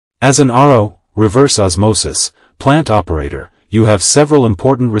As an RO, reverse osmosis, plant operator, you have several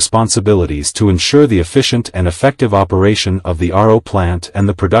important responsibilities to ensure the efficient and effective operation of the RO plant and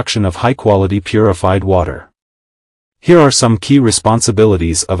the production of high-quality purified water. Here are some key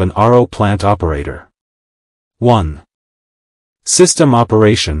responsibilities of an RO plant operator. 1. System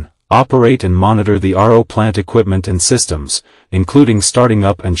operation. Operate and monitor the RO plant equipment and systems, including starting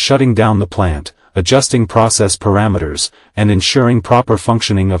up and shutting down the plant, adjusting process parameters, and ensuring proper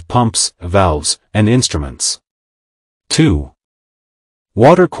functioning of pumps, valves, and instruments. 2.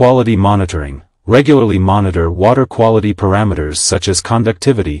 Water quality monitoring. Regularly monitor water quality parameters such as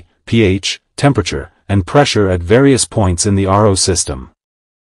conductivity, pH, temperature, and pressure at various points in the RO system.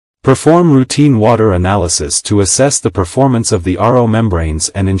 Perform routine water analysis to assess the performance of the RO membranes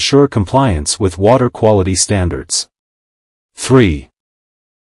and ensure compliance with water quality standards. 3.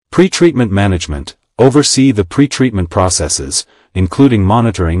 Pretreatment management. Oversee the pretreatment processes, including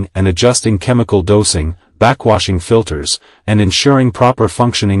monitoring and adjusting chemical dosing, backwashing filters, and ensuring proper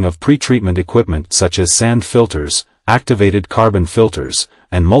functioning of pretreatment equipment such as sand filters, activated carbon filters,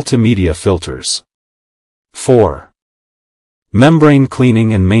 and multimedia filters. 4. Membrane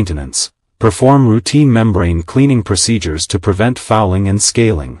cleaning and maintenance. Perform routine membrane cleaning procedures to prevent fouling and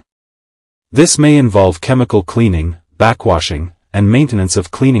scaling. This may involve chemical cleaning, backwashing, and maintenance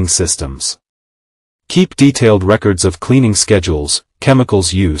of cleaning systems. Keep detailed records of cleaning schedules,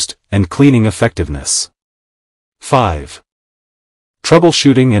 chemicals used, and cleaning effectiveness. 5.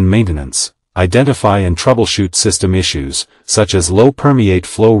 Troubleshooting and maintenance. Identify and troubleshoot system issues, such as low permeate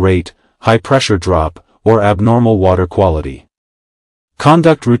flow rate, high pressure drop, or abnormal water quality.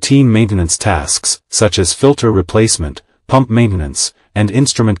 Conduct routine maintenance tasks, such as filter replacement, pump maintenance, and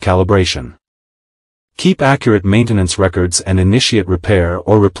instrument calibration. Keep accurate maintenance records and initiate repair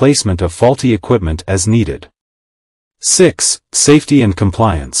or replacement of faulty equipment as needed. 6. Safety and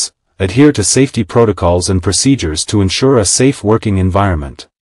compliance. Adhere to safety protocols and procedures to ensure a safe working environment.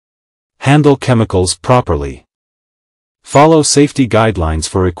 Handle chemicals properly. Follow safety guidelines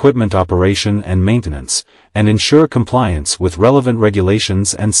for equipment operation and maintenance, and ensure compliance with relevant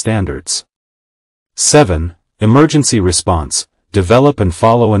regulations and standards. 7. Emergency response. Develop and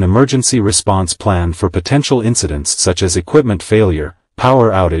follow an emergency response plan for potential incidents such as equipment failure,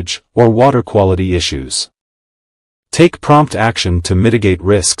 power outage, or water quality issues. Take prompt action to mitigate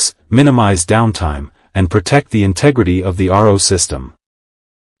risks, minimize downtime, and protect the integrity of the RO system.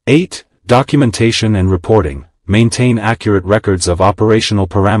 8. Documentation and reporting. Maintain accurate records of operational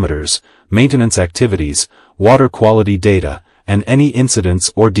parameters, maintenance activities, water quality data, and any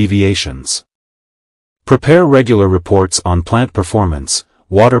incidents or deviations. Prepare regular reports on plant performance,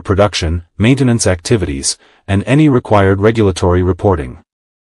 water production, maintenance activities, and any required regulatory reporting.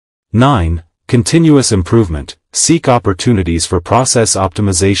 9. Continuous improvement. Seek opportunities for process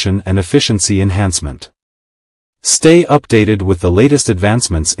optimization and efficiency enhancement. Stay updated with the latest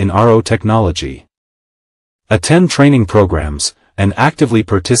advancements in RO technology. Attend training programs, and actively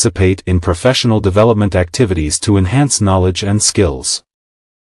participate in professional development activities to enhance knowledge and skills.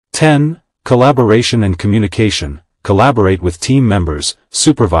 10. Collaboration and communication. Collaborate with team members,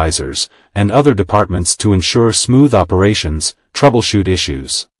 supervisors, and other departments to ensure smooth operations, troubleshoot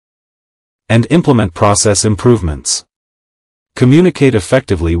issues, and implement process improvements. Communicate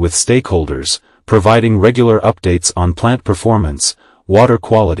effectively with stakeholders, providing regular updates on plant performance, water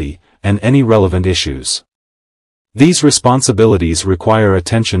quality, and any relevant issues. These responsibilities require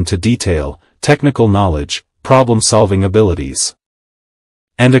attention to detail, technical knowledge, problem-solving abilities,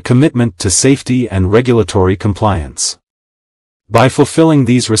 and a commitment to safety and regulatory compliance. By fulfilling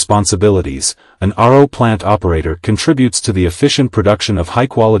these responsibilities, an RO plant operator contributes to the efficient production of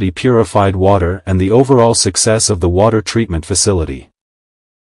high-quality purified water and the overall success of the water treatment facility.